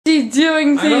she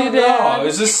doing to you, I don't know. Dad? I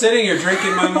was just sitting here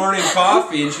drinking my morning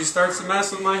coffee, and she starts to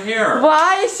mess with my hair.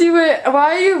 Why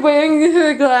are you wearing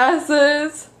her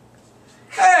glasses?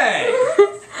 Hey!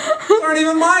 Those aren't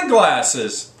even my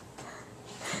glasses.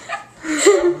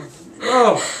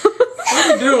 Oh, what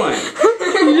are you doing?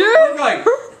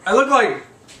 I look like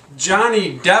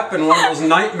Johnny Depp in one of those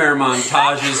nightmare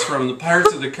montages from the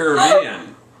Pirates of the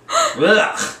Caribbean.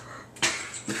 Ugh.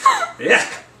 Yeah.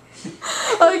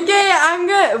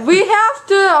 Okay, we have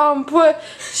to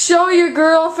show your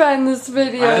girlfriend this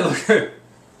video.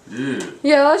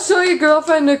 Yeah, let's show your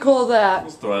girlfriend Nicole that.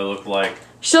 What do I look like?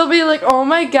 She'll be like, oh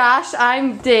my gosh,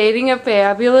 I'm dating a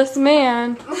fabulous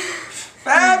man.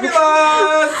 Fabulous!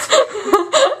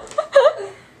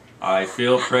 I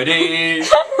feel pretty,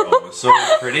 oh so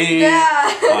pretty. Yeah.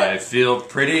 I feel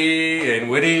pretty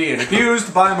and witty and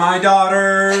abused by my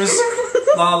daughters.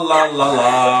 La la la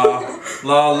la,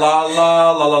 la la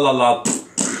la la la la la.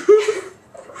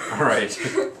 All right.